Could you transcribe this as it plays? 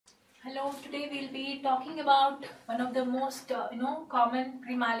Hello, today we'll be talking about one of the most common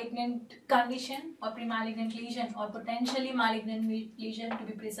pre-malignant condition or pre-malignant lesion or potentially malignant lesion, to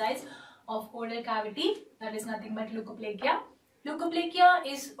be precise, of oral cavity. That is nothing but leukoplakia. Leukoplakia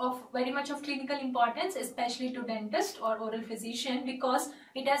is of very much of clinical importance, especially to dentist or oral physician, because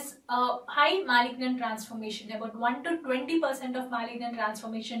it has a high malignant transformation. About 1 to 20% of malignant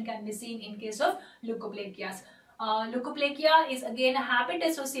transformation can be seen in case of leukoplakias. Leukoplakia is again a habit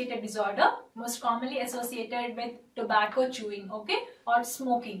associated disorder, most commonly associated with tobacco chewing, okay, or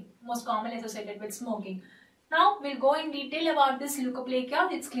smoking, most commonly associated with smoking. Now we'll go in detail about this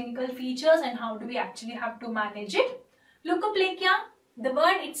leukoplakia, its clinical features and how do we actually have to manage it. Leukoplakia, the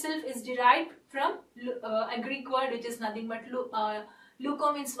word itself is derived from a Greek word which is nothing but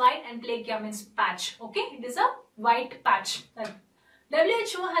leuko means white and plakia means patch, okay, it is a white patch.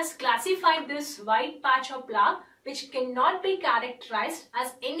 WHO has classified this white patch or plaque which cannot be characterized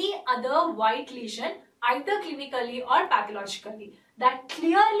as any other white lesion either clinically or pathologically. That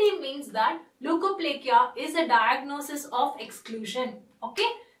clearly means that leukoplakia is a diagnosis of exclusion. Okay,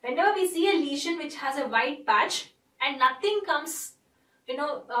 whenever we see a lesion which has a white patch and nothing comes, we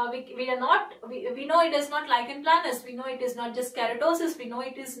know it is not lichen planus, we know it is not just keratosis, we know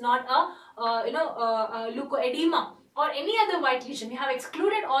it is not a leukoedema or any other white lesion. We have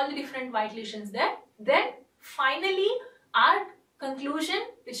excluded all the different white lesions there. Then finally our conclusion,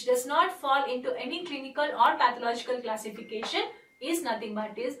 which does not fall into any clinical or pathological classification, is nothing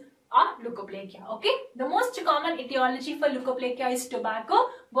but is a leukoplakia. Okay, the most common etiology for leukoplakia is tobacco,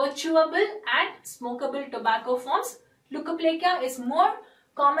 both chewable and smokable tobacco forms. Leukoplakia is more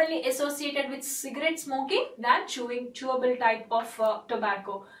commonly associated with cigarette smoking than chewable type of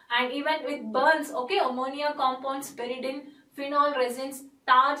tobacco, and even with burns, okay, ammonia compounds, pyridine, phenol resins,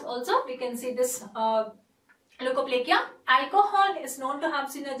 tars, also we can see this leukoplakia. Alcohol is known to have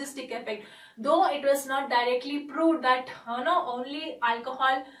synergistic effect, though it was not directly proved that only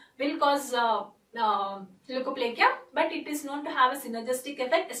alcohol will cause leukoplakia, but it is known to have a synergistic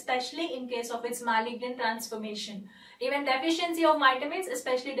effect, especially in case of its malignant transformation. Even deficiency of vitamins,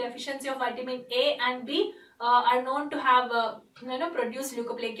 especially deficiency of vitamin A and B, are known to have produce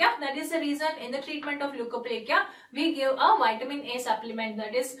leukoplakia. That is the reason in the treatment of leukoplakia we give a vitamin A supplement,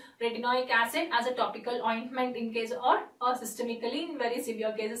 that is retinoic acid, as a topical ointment in case or systemically in very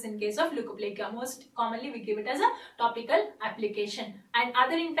severe cases in case of leukoplakia. Most commonly we give it as a topical application. And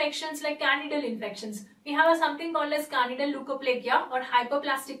other infections like candidal infections, we have something called as candidal leukoplakia or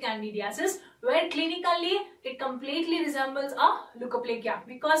hyperplastic candidiasis, where clinically it completely resembles a leukoplakia,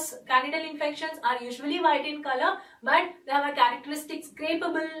 because candidal infections are usually white in color, but they have a characteristic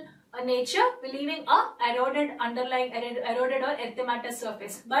scrapable nature, leaving a eroded or erythematous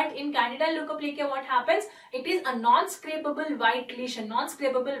surface. But in candidal leukoplakia, what happens? It is a non-scrapable white lesion,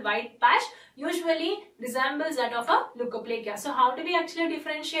 non-scrapable white patch, usually resembles that of a leukoplakia. So how do we actually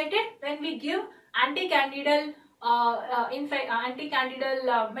differentiate it? When we give anti-candidal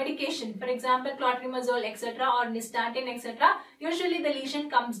medication, for example clotrimazole etc. or nystatin etc., usually the lesion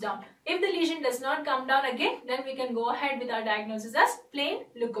comes down. If the lesion does not come down again, then we can go ahead with our diagnosis as plain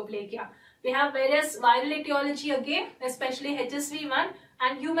leukoplakia. We have various viral etiology again, especially HSV1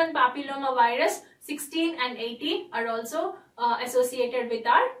 and human papilloma virus 16 and 18 are also associated with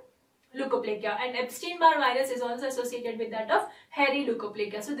our leukoplakia, and Epstein-Barr virus is also associated with that of hairy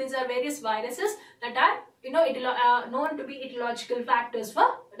leukoplakia. So these are various viruses that are known to be etiological factors for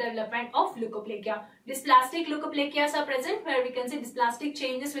development of leukoplakia. Dysplastic leukoplakias are present, where we can see dysplastic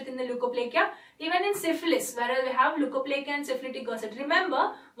changes within the leukoplakia. Even in syphilis, where we have leukoplakia and syphilitic gosset.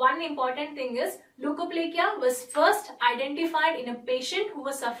 Remember, one important thing is leukoplakia was first identified in a patient who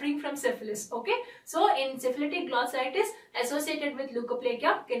was suffering from syphilis. Okay, so in syphilitic glossitis associated with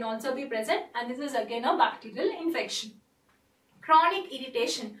leukoplakia can also be present, and this is again a bacterial infection. Chronic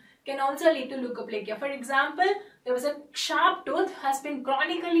irritation can also lead to leukoplakia. For example, there was a sharp tooth has been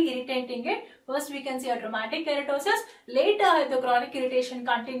chronically irritating it. First we can see a traumatic keratosis. Later, if the chronic irritation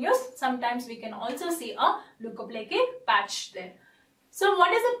continues, sometimes we can also see a leukoplakic patch there. So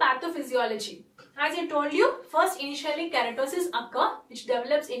what is the pathophysiology? As I told you, first initially keratosis occur, which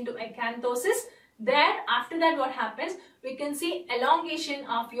develops into acanthosis. There, after that what happens? We can see elongation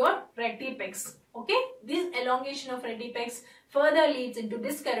of your retipex. Okay, this elongation of retipex further leads into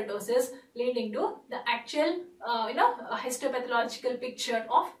dyskeratosis, leading to the actual histopathological picture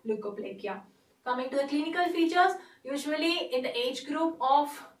of leukoplakia. Coming to the clinical features, usually in the age group of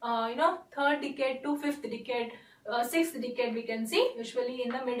 3rd decade to 5th decade sixth decade we can see, usually in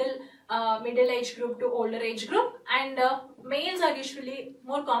the middle age group to older age group, and males are usually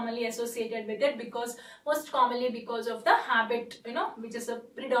more commonly associated with it because most commonly because of the habit, which is a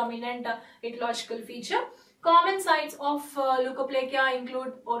predominant etiological feature. Common sites of leukoplakia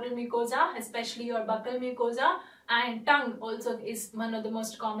include oral mucosa, especially your buccal mucosa, and tongue also is one of the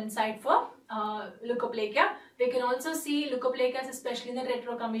most common site for leukoplakia. We can also see leukoplakias especially in the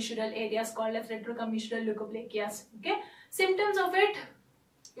retrocommissural areas called as retrocommissural leukoplakias. Okay, symptoms of it,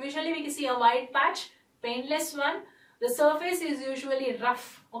 usually we can see a white patch, painless one. The surface is usually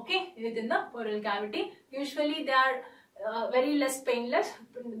rough, okay, within the oral cavity. Usually they are very less painless,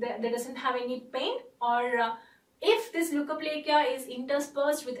 they doesn't have any pain, or if this leukoplakia is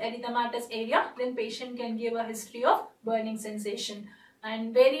interspersed with erythematous area, then patient can give a history of burning sensation.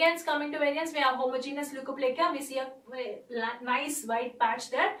 And variants, coming to variants, we have homogeneous leukoplakia. We see a nice white patch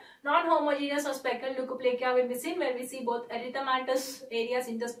there. Non-homogeneous or speckled leukoplakia will be seen where we see both erythematous areas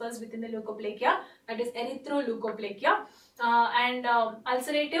interspersed within the leukoplakia, that is erythroleukoplakia. And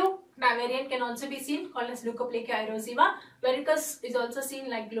ulcerative variant can also be seen called as leukoplakia erosiva. Varicose is also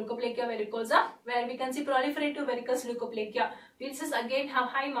seen like leukoplakia varicosa, where we can see proliferative varicose leukoplakia. This is again have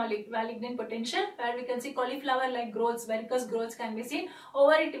high malignant potential, where we can see cauliflower like growths, varicose growths can be seen.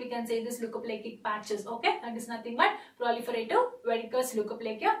 Over it we can say this leukoplakic patches. Okay, that is nothing but proliferative varicose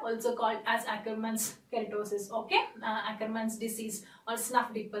leukoplakia, also called as Ackermann's keratosis. Okay, Ackermann's disease or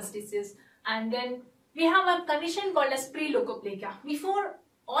snuff dippers disease. And then we have a condition called as pre-leukoplakia. Before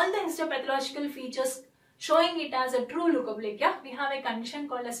all the histopathological features showing it as a true leukoplakia, we have a condition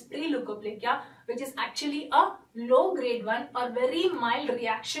called as pre-leukoplakia, which is actually a low grade one or very mild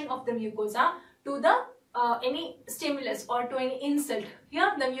reaction of the mucosa to the any stimulus or to any insult.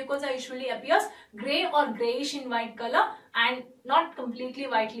 Here the mucosa usually appears grey or greyish in white color and not completely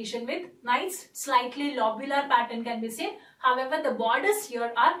white lesion with nice slightly lobular pattern can be seen. However, the borders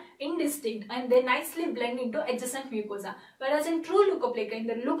here are indistinct and they nicely blend into adjacent mucosa. Whereas in true leukoplakia, in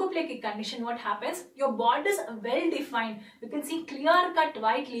the leukoplakic condition, what happens? Your borders are well defined. You can see clear-cut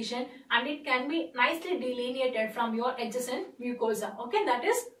white lesion and it can be nicely delineated from your adjacent mucosa. Okay, that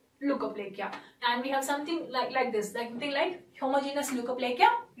is leukoplakia. And we have something like this, something like homogeneous leukoplakia.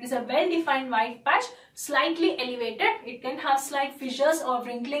 It is a well-defined white patch, slightly elevated. It can have slight fissures or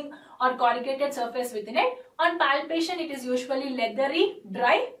wrinkling or corrugated surface within it. On palpation, it is usually leathery,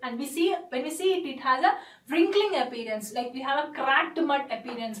 dry, and when we see it, it has a wrinkling appearance, like we have a cracked mud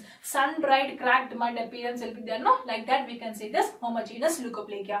appearance, sun-dried cracked mud appearance will be there, no? Like that we can say this homogeneous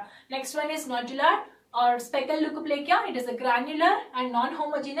leukoplakia. Next one is nodular or speckled leukoplakia. It is a granular and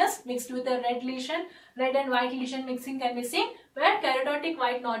non-homogeneous mixed with a red lesion, red and white lesion mixing can be seen, where keratotic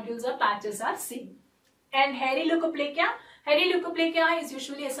white nodules or patches are seen. And hairy leukoplakia. Hairy leukoplakia is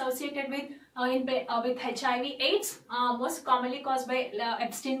usually associated with HIV/AIDS, most commonly caused by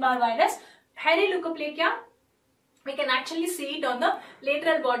Epstein-Barr virus. Hairy leukoplakia, we can actually see it on the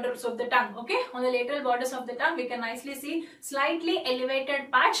lateral borders of the tongue. Okay, on the lateral borders of the tongue, we can nicely see slightly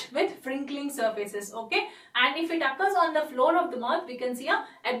elevated patch with wrinkling surfaces. Okay, and if it occurs on the floor of the mouth, we can see a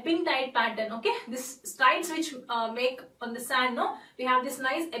ebbing tide pattern. Okay, this strides which make on the sand, no, we have this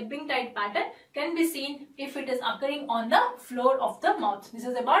nice ebbing tide pattern can be seen if it is occurring on the floor of the mouth. This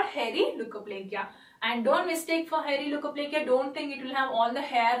is about hairy leukoplakia. And don't mistake for hairy leukoplakia, don't think it will have all the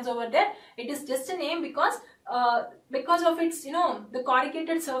hairs over there. It is just a name because of its, the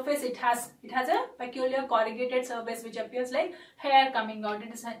corrugated surface it has a peculiar corrugated surface which appears like hair coming out.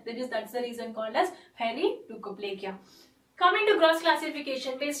 That's the reason called as hairy leukoplakia. Coming to gross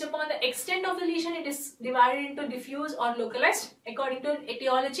classification, based upon the extent of the lesion, it is divided into diffuse or localized. According to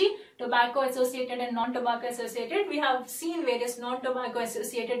etiology, tobacco associated and non-tobacco associated. We have seen various non-tobacco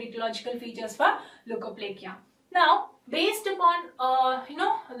associated etiological features for leukoplakia. Now, based upon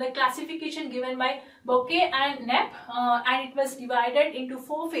the classification given by Bouquet and Knepp, and it was divided into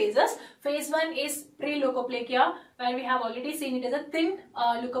 4 phases. Phase 1 is pre-leukoplakia, where we have already seen it as a thin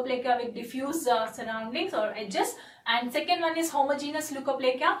leukoplakia with diffuse surroundings or edges. And second one is homogeneous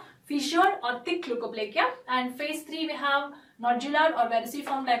leukoplakia, fissured or thick leukoplakia. And phase 3 we have nodular or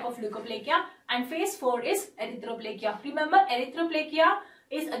verruciform type of leukoplakia. And phase 4 is erythroplakia. Remember, erythroplakia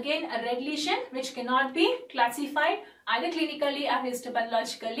is again a red lesion which cannot be classified either clinically or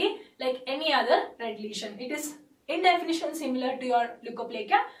histopathologically like any other red lesion. It is in definition similar to your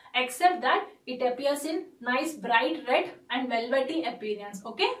leukoplakia, except that it appears in nice bright red and velvety appearance.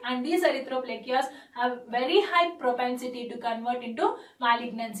 Okay, and these erythroplakias have very high propensity to convert into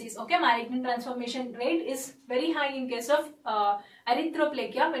malignancies. Okay, malignant transformation rate is very high in case of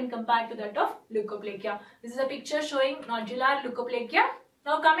erythroplakia when compared to that of leukoplakia. This is a picture showing nodular leukoplakia.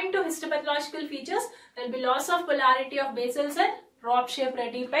 Now coming to histopathological features, there will be loss of polarity of basal cell, drop-shaped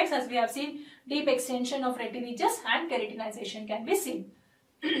retipex as we have seen, deep extension of reti ridges and keratinization can be seen.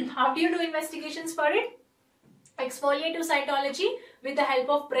 How do you do investigations for it? Exfoliative cytology with the help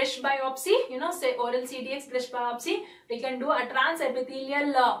of breast biopsy, say oral CDX breast biopsy, we can do a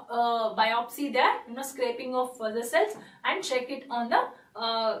transepithelial biopsy there, scraping of the cells and check it on the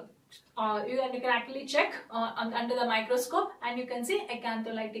you can actually check under the microscope and you can see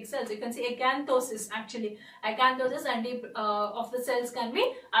acantholytic cells. You can see acanthosis actually. Acanthosis and of the cells can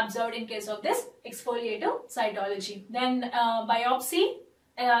be observed in case of this exfoliative cytology. Then biopsy.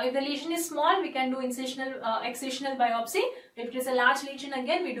 If the lesion is small, we can do excisional biopsy. If it is a large lesion,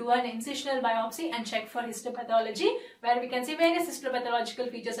 again we do an incisional biopsy and check for histopathology, where we can see various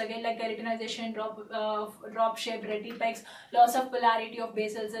histopathological features again like keratinization, drop-shaped retipex, loss of polarity of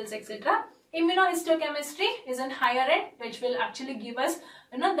basal cells, etc. Immunohistochemistry is in higher end, which will actually give us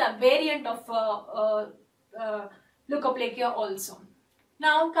the variant of leukoplakia also.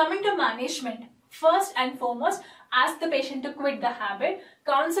 Now coming to management, first and foremost, ask the patient to quit the habit.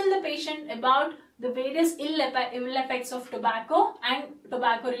 Counsel the patient about the various ill effects of tobacco and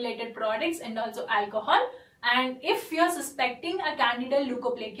tobacco related products and also alcohol. And if you are suspecting a candidal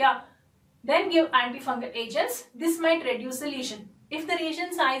leukoplakia, then give antifungal agents. This might reduce the lesion. If the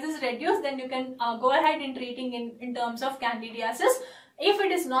lesion size is reduced, then you can go ahead in treating in terms of candidiasis. If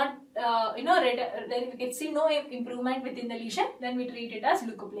it is not, then we can see no improvement within the lesion, then we treat it as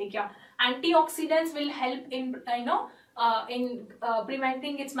leukoplakia. Antioxidants will help in,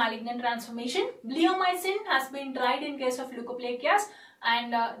 preventing its malignant transformation. Bleomycin has been tried in case of leukoplakias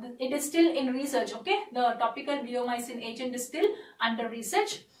and it is still in research, okay. The topical bleomycin agent is still under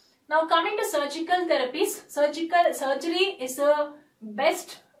research. Now coming to surgical therapies, surgery is the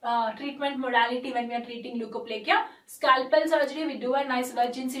best treatment modality when we are treating leukoplakia. Scalpel surgery, we do a nice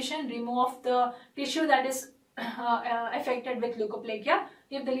wedge incision, remove the tissue that is affected with leukoplakia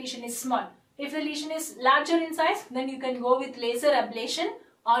if the lesion is small. If the lesion is larger in size, then you can go with laser ablation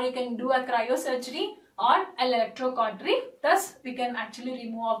or you can do a cryosurgery or electrocautery. Thus, we can actually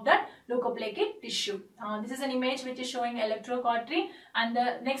remove that leukoplakic tissue. This is an image which is showing electrocautery, and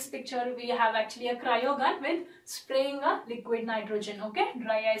the next picture we have actually a cryo gun with spraying a liquid nitrogen. Okay,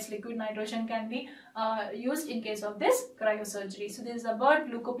 dry ice liquid nitrogen can be used in case of this cryosurgery. So this is about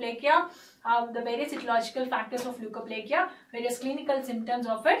leukoplakia, the various etiological factors of leukoplakia, various clinical symptoms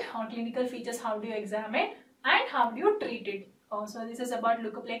of it, or clinical features, how do you examine and how do you treat it. So this is about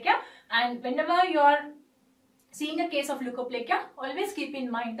leukoplakia, and whenever you are seeing a case of leukoplakia, always keep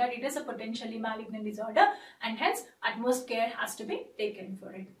in mind that it is a potentially malignant disorder and hence utmost care has to be taken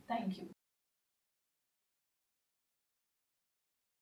for it. Thank you.